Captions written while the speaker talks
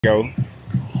Yo,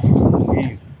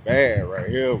 he's bad right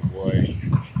here, boy.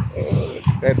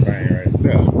 That thing right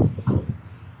there.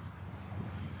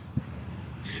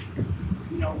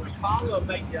 When Paula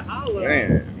make you holler.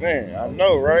 Man, I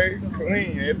know, right?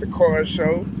 Clean at the car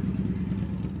show.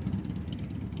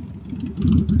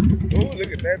 Oh,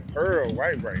 look at that pearl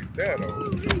white right there,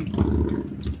 though.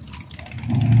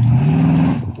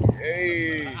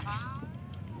 Hey,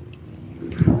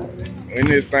 in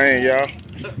this thing, y'all.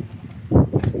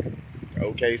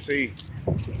 OKC.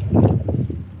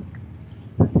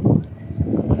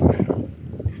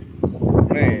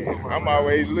 Man, I'm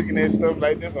always looking at stuff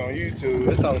like this on YouTube.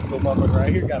 This old school motherfucker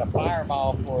right here got a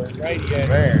fireball for his radiator.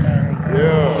 Man,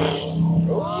 yeah.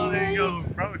 Oh, there you go,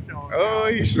 bro. Oh,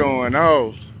 he's showing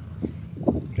off.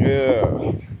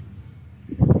 Yeah.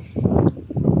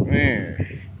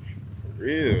 Man, for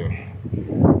real.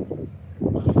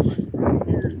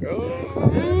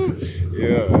 Oh,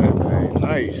 yeah, that thing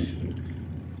nice.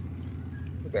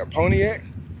 Is that Pontiac?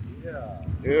 Yeah.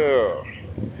 Yeah.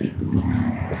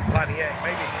 Pontiac,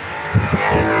 maybe.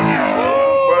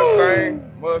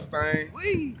 Mustang.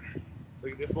 Wee.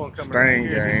 Look at this one coming Stang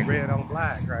right here. gang. This red on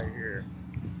black right here.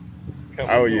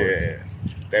 Oh yeah.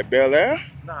 That Bel Air?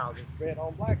 No, this red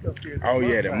on black up here. Oh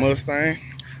yeah, the Mustang.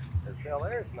 This Bel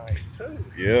Air's nice too.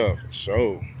 Yeah, for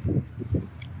sure.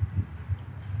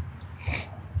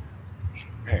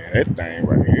 Man, that thing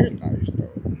right here nice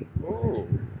though. Ooh.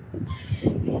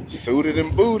 Suited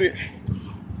and booted.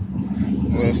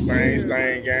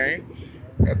 Stang gang.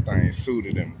 That thing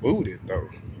suited and booted though.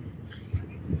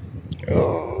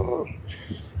 Oh.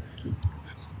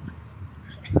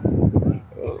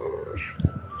 Oh.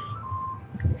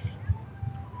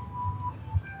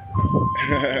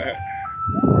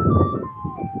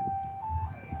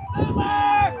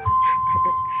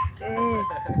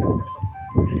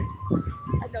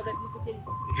 I know that music.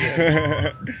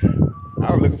 I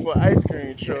was looking for an ice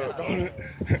cream truck.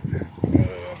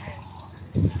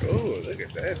 Oh, look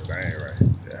at that thing right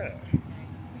there.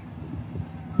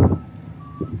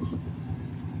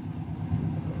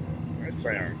 That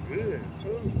sounds good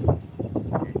too.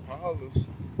 Impalas.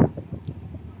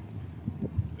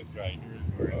 This right here is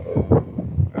great.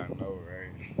 I know,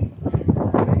 right?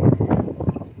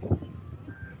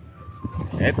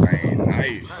 That thing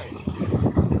nice.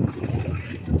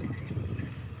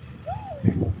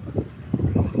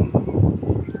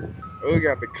 Oh, we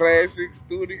got the classic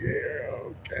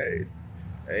studio. Okay.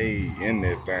 Hey, in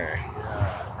that thing.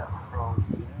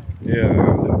 Yeah, I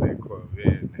love that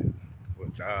Corvette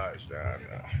with Dodge down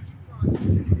there.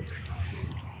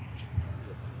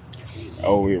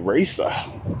 Oh, Eraser.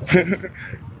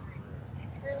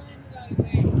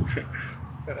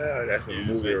 That's a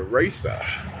movie, Eraser.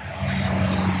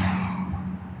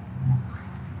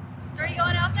 So are you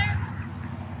going out there?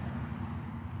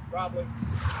 Probably.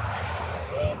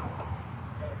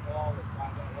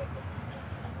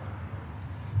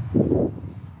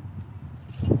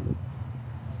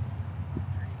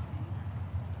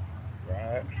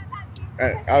 Right.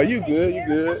 Oh, you good? You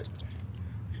good?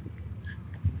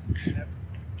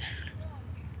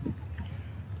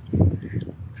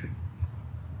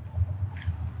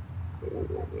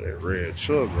 Oh, that red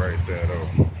truck right there, though.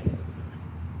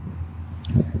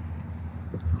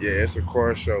 Yeah, it's a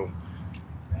car show.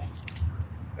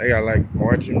 They got like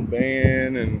marching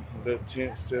band and the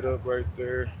tent set up right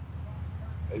there.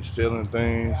 They selling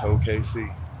things.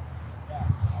 OKC.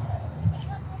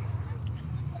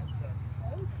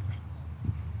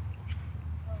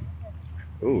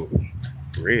 Ooh,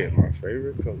 red, my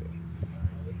favorite color.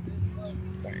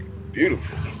 Dang,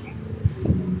 beautiful.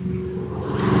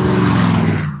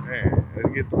 Man, let's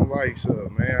get them lights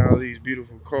up, man. All these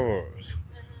beautiful cars.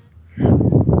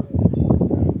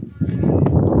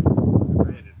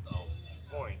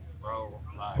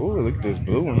 Oh, look at this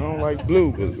blue one. I don't like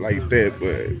blue but like that,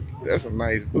 but that's a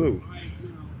nice blue.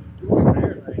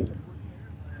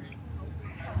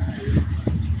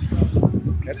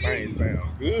 That thing sounds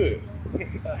good.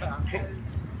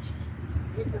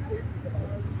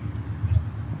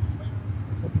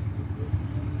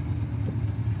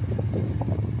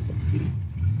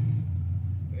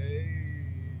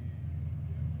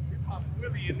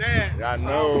 I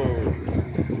know.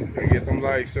 Let's get them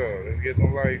lights up. Let's get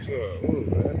them lights up. Ooh,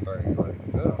 that thing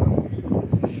right there.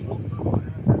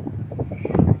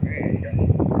 Man, you got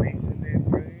the lights in that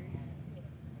thing.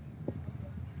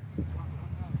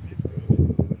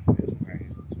 It's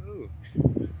nice too.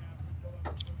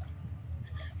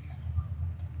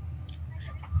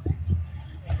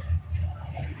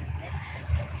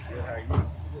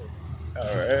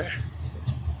 All right.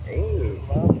 Ooh.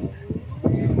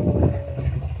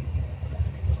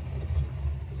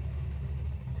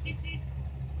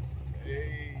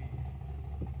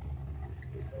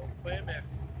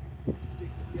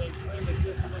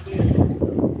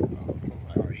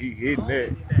 hitting that.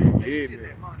 Hitting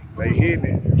it. They hitting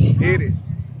it. Hit it.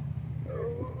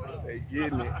 Oh, they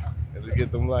getting it. Let's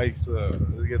get them likes up.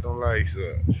 Let's get them likes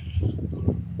up.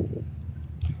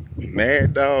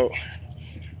 Mad Dog.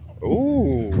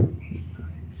 Ooh.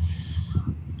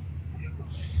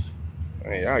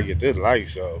 Man, y'all get this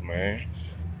likes up, man.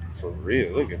 For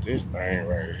real. Look at this thing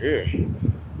right here.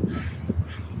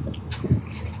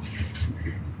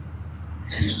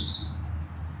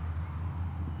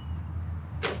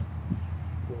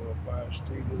 405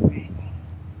 Street Elite.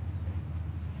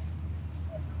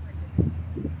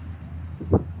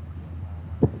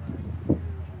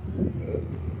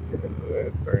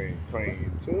 That thing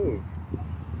clean too.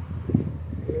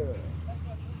 Yeah.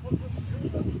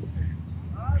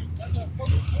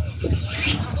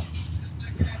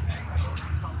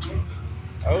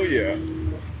 Oh yeah.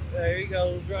 There he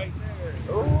goes right there.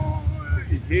 Oh,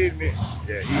 he hitting it.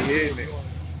 Yeah, he hitting it.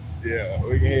 Yeah,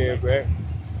 we can head back.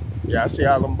 Yeah, I see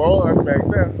all them boys back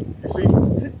there. You see?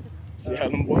 See how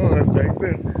them boys back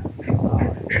there.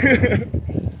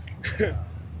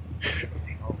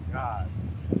 Oh God.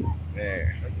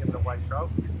 Man. They giving away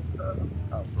trophies and stuff.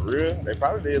 Oh, for real? They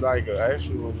probably did like an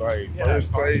actual like Yeah,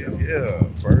 first probably, place. yeah. Yeah,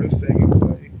 first, second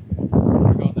place.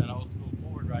 There goes that old school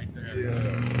Ford right there.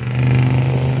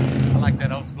 Yeah. I like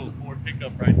that old school Ford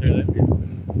pickup right there. That'd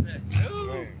be sick.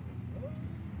 Ooh.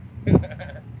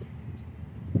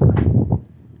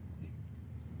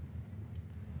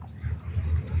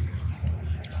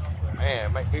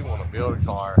 Man, make me want to build a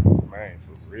car. Man,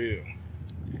 for real.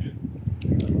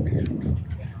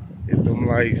 Hit them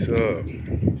lights up.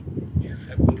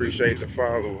 Appreciate the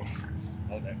follow.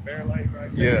 Oh, that Fairlight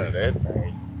right Yeah, there. that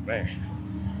thing. Man.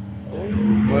 Oh,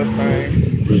 Mustang.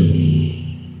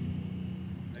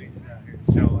 They out here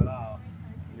to show it off.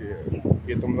 Yeah.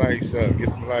 Get them lights up. Get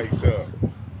them lights up.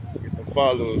 Get them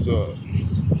followers up.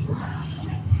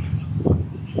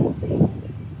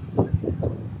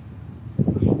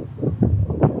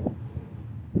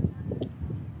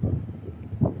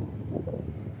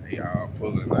 Y'all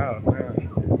pulling out now.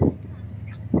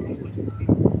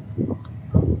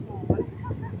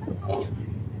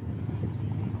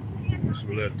 This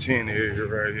little 10 area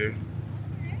right here.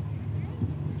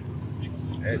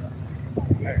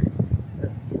 Man.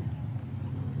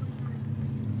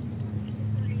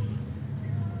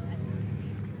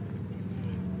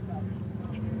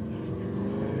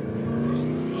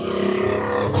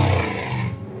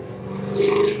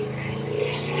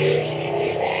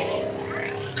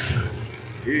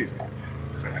 Yeah.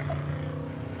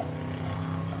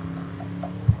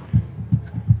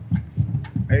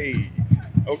 Hey,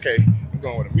 okay, I'm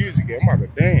going with the music. I'm about to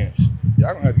dance.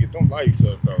 Y'all gonna have to get them lights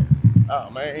up though. Oh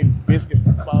man, biscuit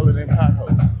falling in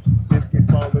potholes. Biscuit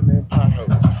falling in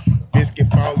potholes. Biscuit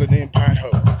falling in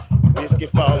potholes. Biscuit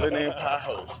falling in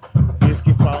potholes.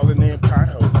 Biscuit falling in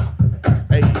potholes.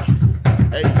 Hey,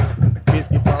 hey,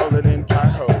 biscuit falling in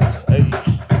potholes. Hey.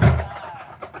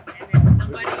 And then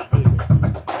somebody.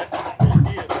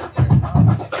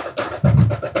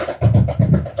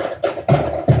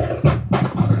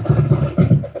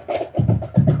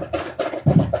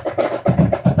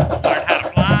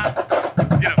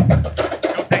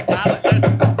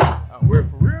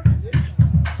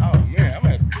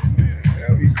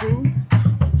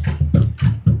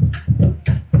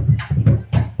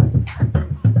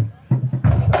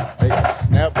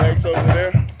 Snapbacks over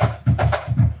there.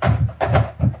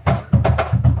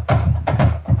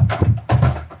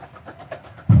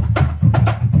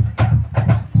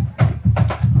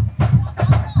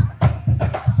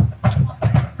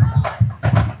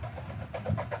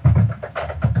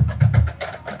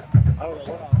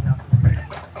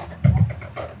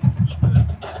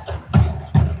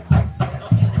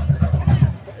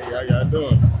 Hey, how y'all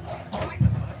doing?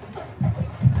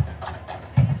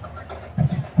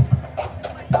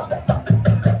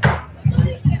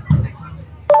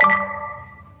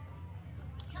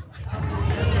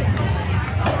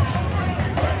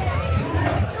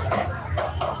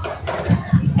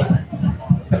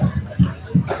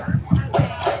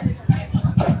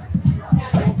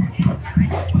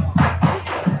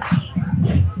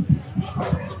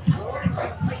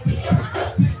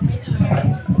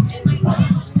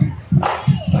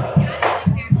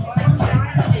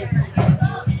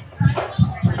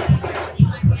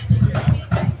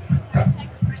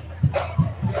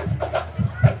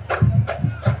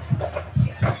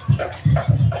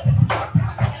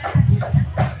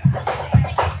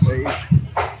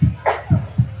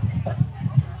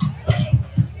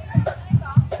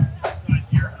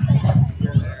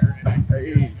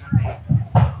 Hey,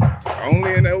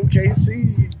 only in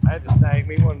OKC. I had to snag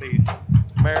me one of these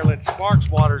Maryland Marks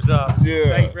Waters up. Yeah.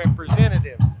 State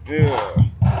representative. Yeah.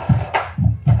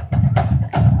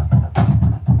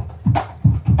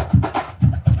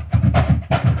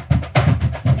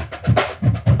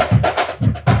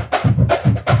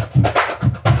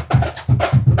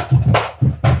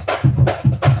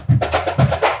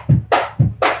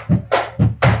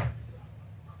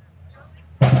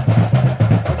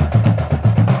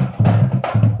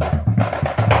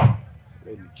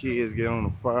 Letting the kids get on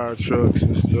the fire trucks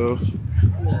and stuff.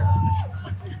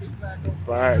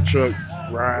 Fire truck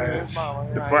rides,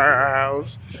 the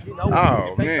firehouse. You know,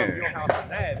 Oh, if they come to man. your house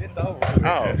and that, it's over.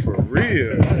 Oh, for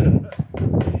real.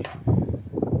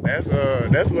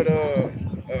 That's what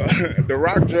The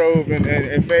Rock drove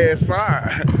in Fast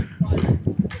Five.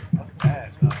 That's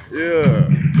bad, though. Yeah.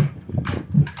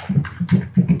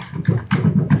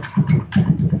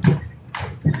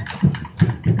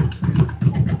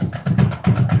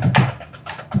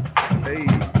 Hey,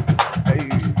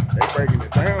 they breaking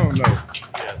it down though.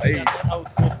 Yeah, they Hey. got that old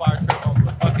school fire truck on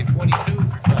some fucking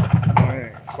 22s or something.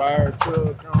 Man, fire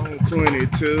truck on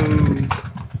 22s.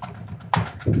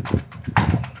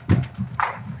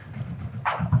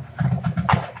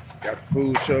 Got the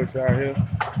food trucks out here.